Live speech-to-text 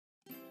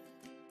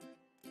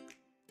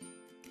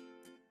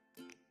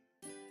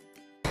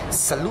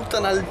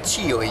Saluton al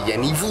cioi,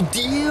 jen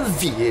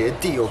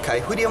video, kai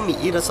hodiaŭ mi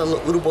iras al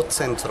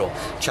urbocentro,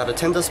 ĉar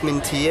atendas min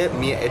tie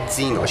mia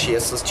edzino, ŝi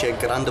estas ĉe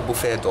granda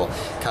bufedo,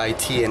 kaj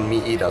tien mi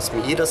iras.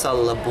 Mi iras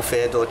al la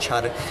bufedo,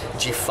 ĉar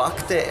ĝi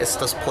fakte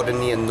estas por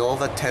nia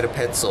nova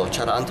terpeco,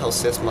 ĉar antaŭ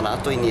 6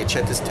 monatoj ni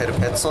aĉetis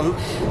terpecon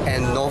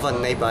en nova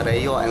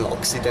najbarejo en la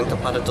okcidenta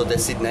parto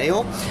de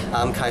Sidnejo,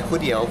 kaj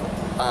hodiaŭ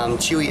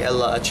ĉiuj el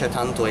la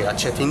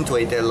aĉetintoj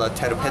de la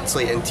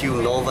terpecoj en tiu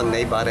nova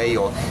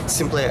najbarejo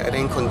simple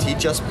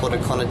renkontiĝas por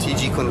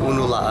konatiĝi kun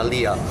unu la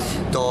alia.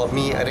 Do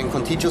mi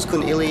renkontiĝos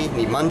kun ili,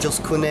 ni manĝos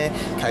kune,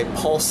 kaj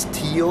post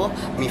tio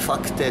mi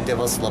fakte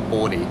devas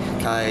labori.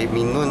 Kaj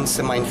mi nun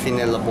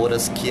semajnfine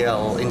laboras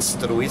kiel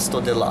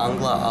instruisto de la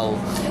angla al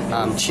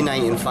ĉinaj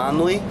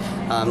infanoj,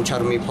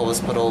 ĉar mi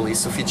povas paroli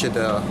sufiĉe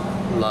de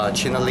la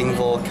ĉina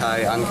lingvo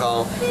kaj ankaŭ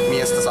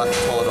mi estas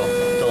aktoro.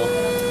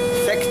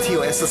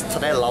 Tio estas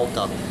tre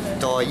laŭta.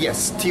 Do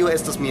jes, tio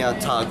estas mia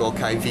tago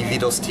kaj vi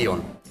vidos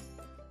tion.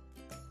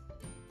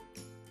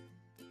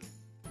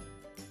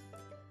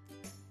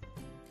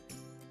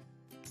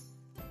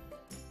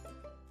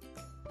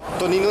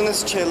 Do ni nun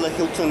estas ĉe la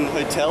Hilton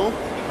Hotel,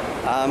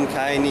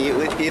 kaj ni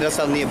iras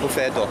al nia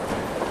bufedo.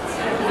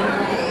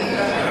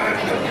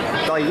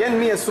 Do jen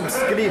mia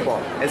subskribo,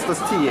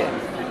 estas tie.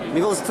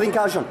 Mi volas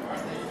trinkaĵon.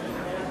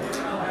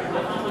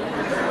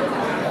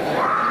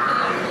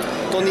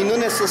 Do ni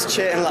nun estas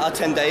ĉe en la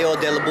atendejo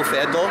de la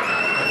bufedo.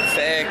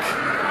 Fek.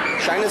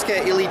 Ŝajnas ke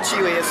ili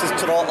ĉiuj estas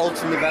tro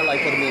altnivelaj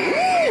por mi.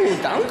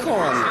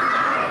 Dankon!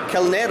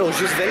 Kelnero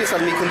ĵus venis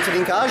al mi kun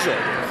trinkaĵo.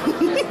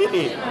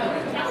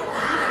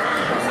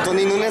 Do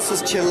ni nun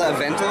estas ĉe la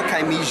evento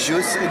kaj mi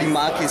ĵus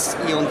rimarkis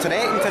ion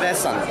tre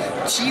interesan.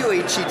 Ĉiuj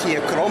ĉi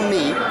tie krom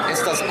mi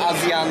estas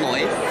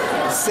azianoj,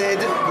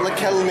 sed la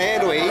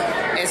kelneroj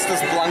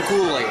estas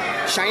blankuloj.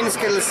 Ŝajnas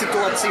ke la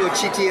situacio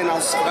ĉi tie en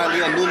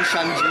Aŭstralio nun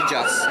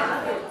ŝanĝiĝas.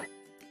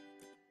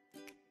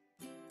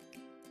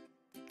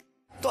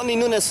 Do ni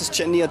nun estas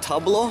ĉe nia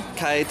tablo,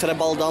 kaj tre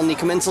baldaŭ ni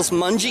komencas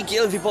manĝi,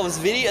 kiel vi povas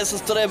vidi,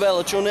 estas tre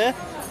bela, ĉu ne?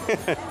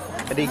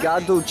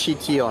 Rigardu ĉi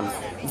tion.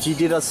 Ĝi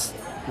diras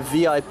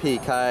VIP,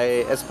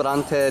 kaj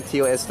Esperante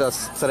tio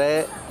estas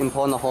tre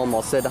impona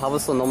homo, sed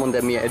havas la nomon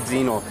de mia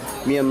edzino.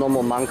 Mia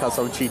nomo mankas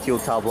al ĉi tiu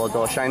tablo,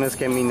 do ŝajnas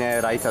ke mi ne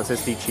rajtas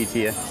esti ĉi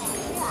tie.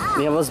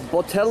 Mi havas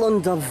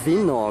botelon da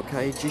vino,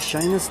 kaj ĝi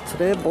ŝajnas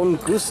tre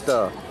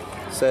bongusta.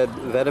 Sed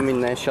vere mi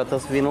ne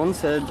ŝatas vinon,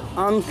 sed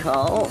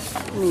ankaŭ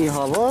mi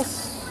havas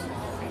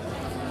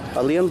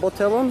alian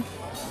botelon.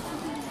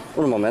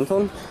 Unu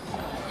momenton.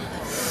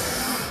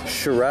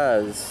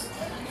 Shiraz.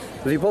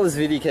 Vi povas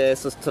vidi ke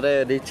estas tre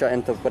riĉa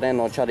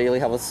entrepreno, ĉar ili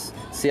havas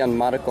sian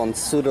markon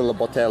sur la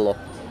botelo.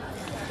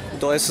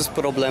 Do estas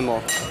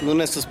problemo.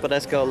 Nun estas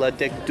preskaŭ la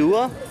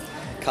 12,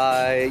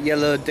 kaj je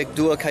la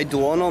 12 kaj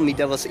duono mi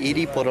devas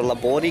iri por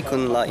labori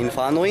kun la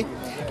infanoj,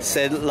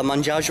 sed la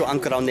manĝaĵo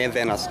ankoraŭ ne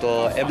venas, do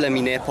eble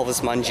mi ne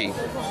povas manĝi.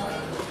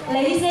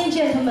 Ladies and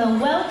gentlemen,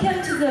 welcome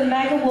to the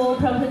Mega Wall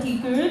Property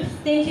Group.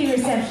 Thank you,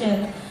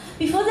 reception.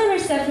 Before the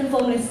reception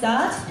formally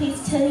starts, please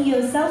turn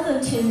your cell phone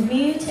to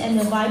mute and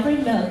the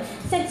vibrate mode.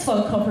 Thanks for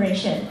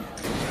cooperation.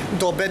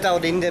 Do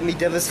bedaŭrinde mi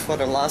devas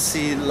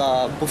forlasi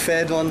la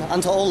bufedon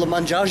antaŭ ol la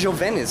manĝaĵo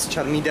venis,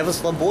 ĉar mi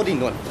devas labori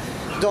nun.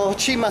 Do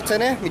ĉi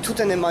matene mi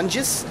tute ne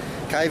manĝis,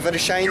 kaj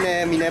verŝajne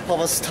mi ne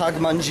povas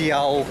tagmanĝi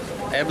aŭ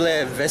eble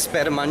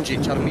vespermanĝi,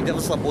 ĉar mi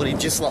devas labori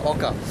ĝis la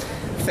oka.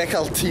 Fek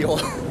al tio.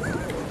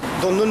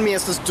 Do nun mi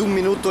estas 2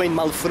 minutojn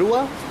malfrua,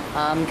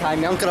 kaj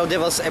mi ankoraŭ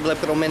devas eble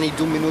promeni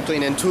 2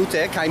 minutojn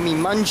entute, kaj mi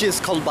manĝis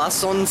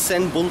kolbason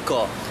sen bulko.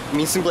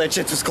 Mi simple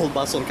aĉetis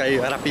kolbason kaj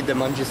rapide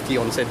manĝis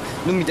tion, sed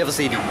nun mi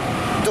devas iri.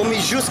 Do mi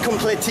ĵus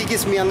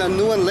kompletigis mian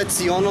unuan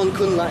lecionon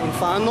kun la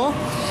infano,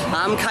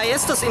 kaj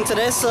estas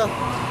interesa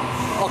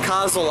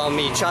okazo al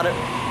mi, ĉar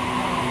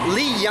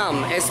li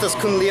jam estas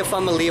kun lia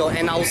familio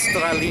en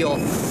Aŭstralio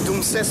dum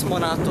 6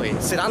 monatoj,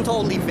 sed antaŭ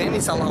li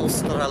venis al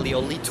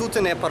Aŭstralio, li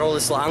tute ne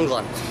parolis la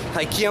anglan.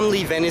 Kaj kiam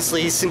li venis,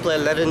 li simple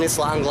lernis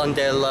la anglan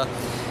de la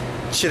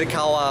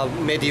ĉirkaŭa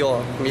medio,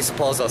 mi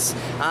supozas.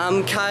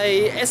 Kaj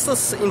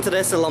estas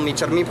interese al mi,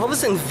 ĉar mi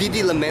povas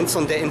envidi la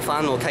menson de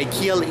infano kaj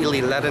kiel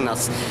ili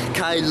lernas.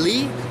 Kaj li,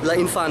 la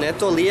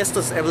infaneto, li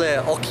estas eble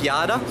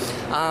okjara,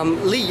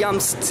 li jam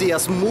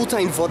scias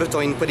multajn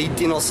vortojn pri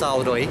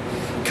dinosaŭroj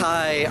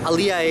kaj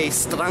aliaj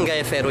strangaj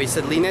aferoj,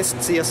 sed li ne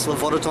scias la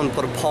vorton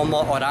por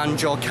pomo,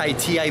 oranĝo kaj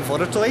tiaj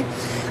vortoj.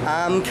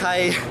 Kaj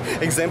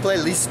ekzemple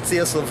li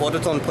scias la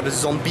vorton por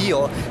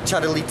zombio,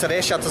 ĉar li tre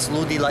ŝatas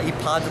ludi la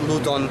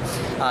iPad-ludon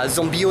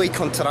zombioj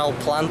kontraŭ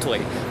plantoj.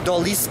 Do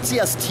li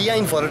scias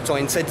tiajn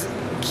vortojn, sed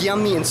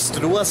kiam mi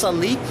instruas al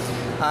li,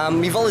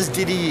 mi volas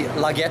diri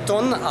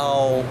lageton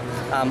aŭ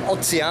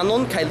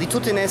oceanon, kaj li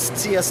tute ne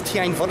scias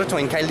tiajn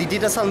vortojn, kaj li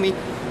diras al mi,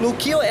 nu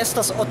kio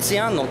estas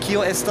oceano,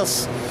 kio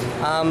estas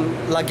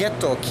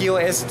lageto, kio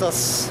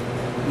estas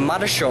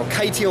marĉo,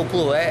 kaj tio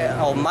plu,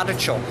 aŭ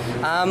marĉo.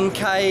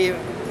 Kaj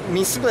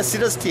mi simple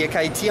sidas tie,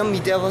 kaj tiam mi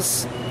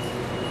devas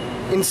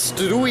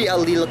instrui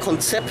al li la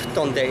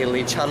koncepton de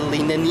ili, ĉar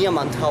li neniam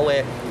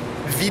antaŭe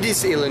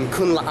vidis ilin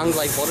kun la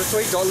anglaj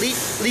vortoj, do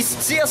li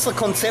scias la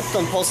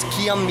koncepton post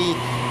kiam mi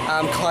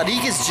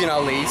klarigis ĝin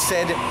al li,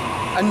 sed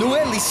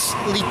anue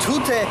li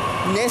tute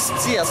ne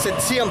scias, sed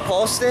tiam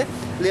poste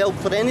li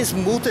elprenis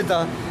multe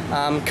da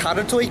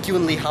kartoj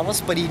kiujn li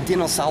havas pri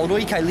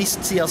dinosaŭroj kaj li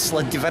scias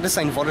la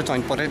diversajn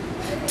vortojn por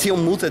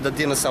tiom multe da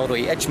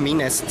dinosaŭroj, eĉ mi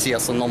ne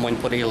scias la nomojn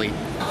por ili.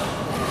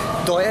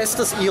 Do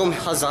estas iom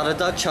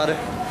hazarda, ĉar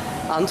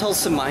antaŭ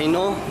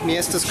semajno mi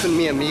estas kun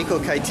mia amiko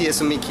kaj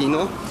ties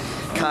amikino,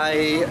 kaj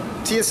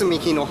ties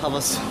amikino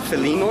havas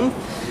felinon,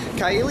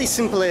 kaj ili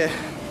simple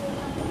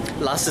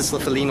lasis la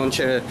felinon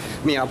ĉe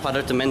mia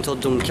apartamento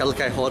dum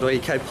kelkaj horoj,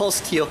 kaj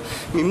post tio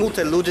mi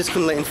multe ludis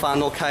kun la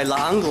infano, kaj la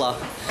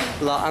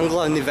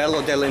angla nivelo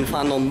de la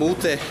infano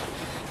multe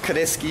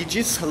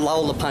kreskiĝis laŭ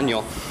la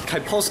panjo. Kaj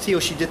post tio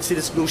ŝi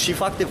decidis, ŝi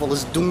fakte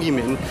volas dungi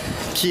min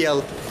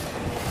kiel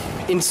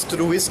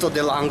instruisto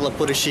de la angla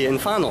por ŝia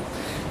infano.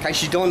 Kaj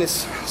ŝi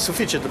donis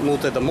sufiĉe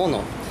multe da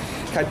mono.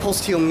 Kaj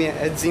post tio mia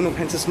edzino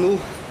pensis,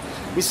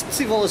 mi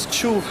scivolas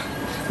ĉu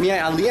miaj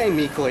aliaj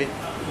amikoj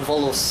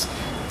volos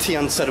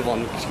tian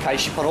servon, kaj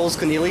ŝi parolas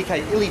kun ili, kaj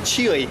ili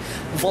ĉiuj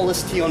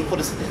volas tion por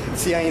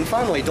siaj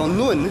infanoj. Do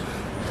nun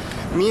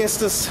mi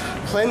estas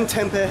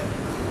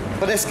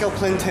preskaŭ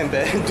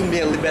plentempe dum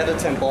mia libera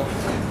tempo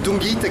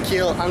dungita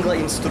kiel angla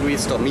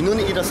instruisto. Mi nun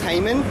iras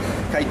hejmen,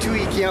 kaj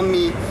tuj kiam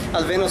mi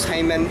alvenos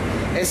hejmen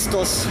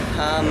estos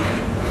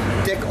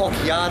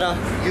 10-jara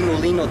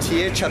junulino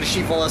tie, ĉar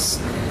ŝi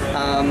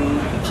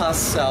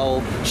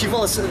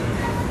volas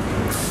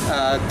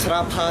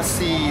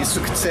trapasi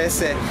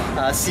sukcese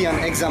sian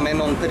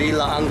ekzamenon pri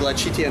la angla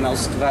ĉi tie en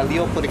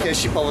Aŭstralio, por ke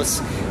ŝi povas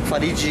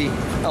fariĝi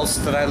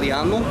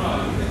aŭstraliano,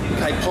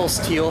 kaj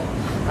post tio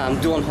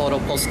duonhoro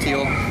post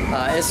tio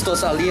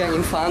estos alia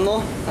infano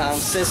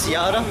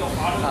 6-jara,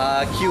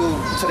 kiu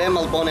tre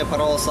malbone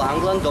parolas la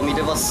anglan, do mi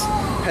devas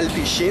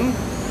helpi ŝin,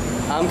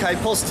 kaj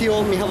post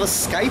tio mi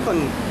havas Skype-an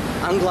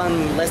anglan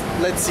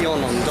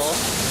lecionon, do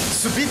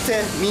subite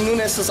mi nun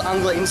estas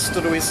angla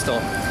instruisto,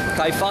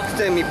 kaj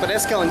fakte mi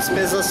preskaŭ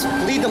enspezas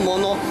pli da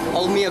mono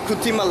ol mia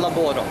kutima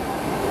laboro.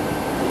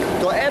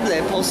 Do eble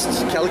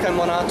post kelkaj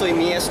monatoj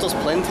mi estos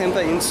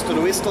plentempa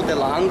instruisto de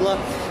la angla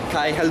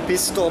kaj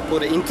helpisto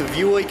por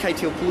intervjuoj kaj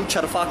tio plu,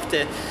 ĉar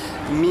fakte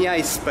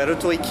miaj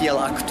spertoj kiel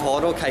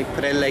aktoro kaj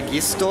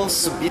prelegisto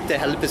subite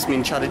helpis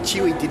min, ĉar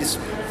ĉiuj diris,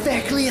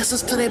 fek, li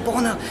estas tre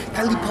bona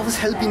kaj li povas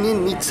helpi nin,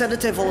 mi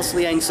certe volas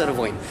liajn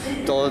servojn.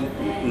 Do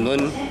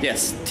nun,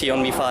 jes,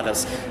 tion mi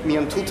faras.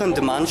 Mian tutan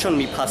dimanĉon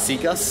mi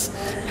pasigas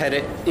per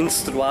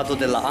instruado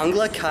de la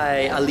angla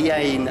kaj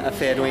aliajn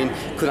aferojn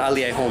kun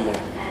aliaj homoj.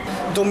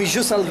 Do mi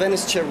ĵus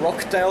alvenis ĉe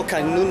Rockdale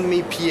kaj nun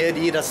mi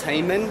piediras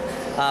hejmen.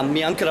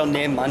 Mi ankoraŭ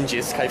ne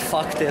manĝis kaj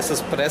fakte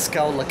estas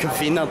preskaŭ la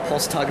kvina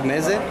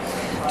posttagmeze.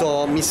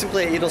 Do mi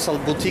simple iros al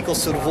butiko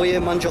survoje,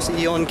 manĝos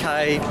ion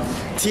kaj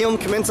tiam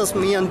komencas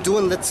mian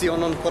duan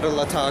lecionon por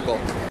la tago.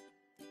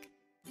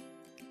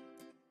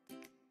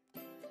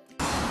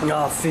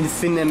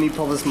 Finfine mi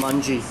povas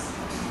manĝi.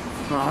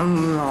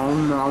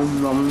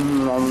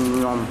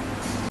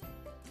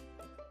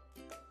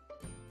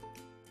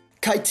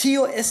 Kaj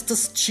tio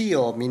estas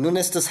ĉio. Mi nun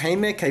estas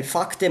hejme kaj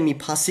fakte mi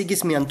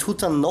pasigis mian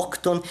tutan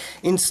nokton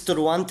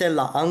instruante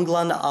la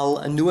anglan al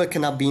nua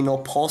knabino,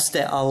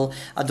 poste al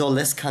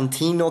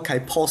adoleskantino, kaj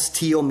post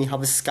tio mi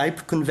havis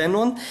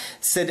Skype-kunvenon,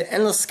 sed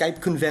en la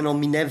Skype-kunveno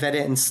mi ne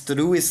vere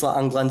instruis la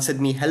anglan, sed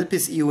mi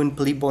helpis iujn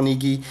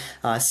plibonigi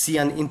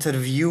sian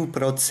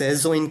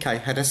intervju-procezojn kaj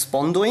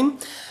respondojn.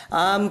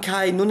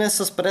 Kaj nun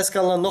estas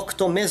preskaŭ la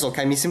noktomezo,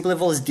 kaj mi simple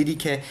volas diri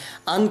ke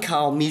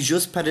ankaŭ mi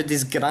ĵus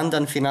perdis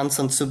grandan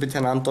financan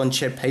subtenanton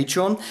ĉe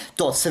Patreon.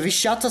 Do, se vi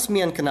ŝatas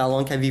mian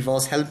kanalon kaj vi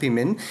volas helpi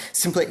min,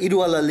 simple iru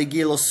al la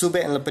ligilo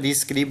sube en la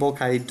priskribo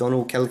kaj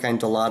donu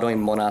kelkajn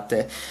dolarojn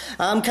monate.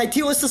 Kaj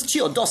tio estas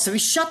ĉio. Do, se vi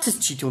ŝatis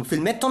ĉi tiun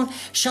filmeton,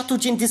 ŝatu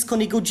ĝin,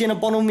 diskonigu ĝin,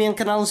 abonu mian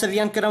kanalon se vi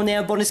ankoraŭ ne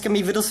abonis, kaj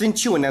mi vidos vin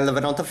ĉiujn en la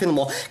venonta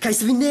filmo.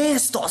 Kaj se vi ne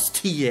estos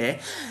tie,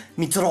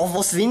 mi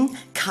trovos vin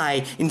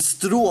kaj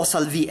instruos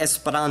al vi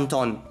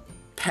Esperanton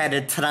per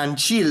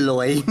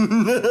tranĉiloj.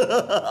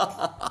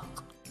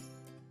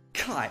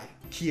 Kaj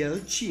kiel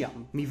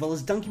ĉiam, mi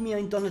volas danki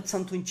miajn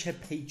donacantojn ĉe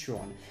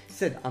Patreon.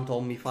 Sed antaŭ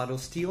mi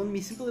faros tion,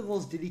 mi simple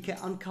volas diri ke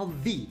ankaŭ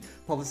vi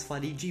povas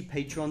fariĝi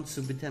Patreon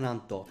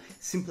subtenanto.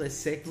 Simple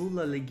sekvu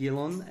la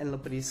ligilon en la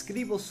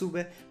priskribo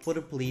sube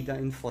por pli da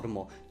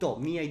informo. Do,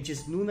 miaj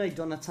ĝisnunaj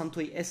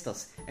donacantoj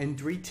estas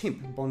Adri,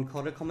 Timp,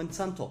 Bonkora,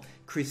 Komencanto,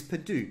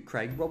 Perdue,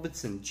 Craig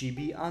Robertson,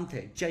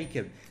 G.B.Ante,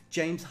 Jacob,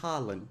 James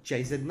Harland,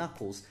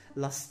 jzknuckles,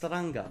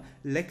 LaStranga,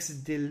 Lex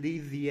de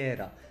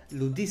Liviera,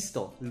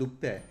 Ludisto,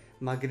 Lupe,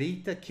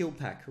 Margarita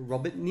Kilpack,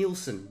 Robert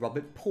Nielsen,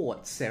 Robert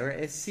Port, Sarah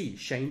S.C.,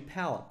 Shane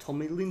Power,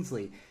 Tommy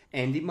Lindsley,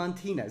 Andy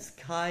Martinez,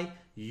 Kai,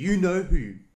 you know who.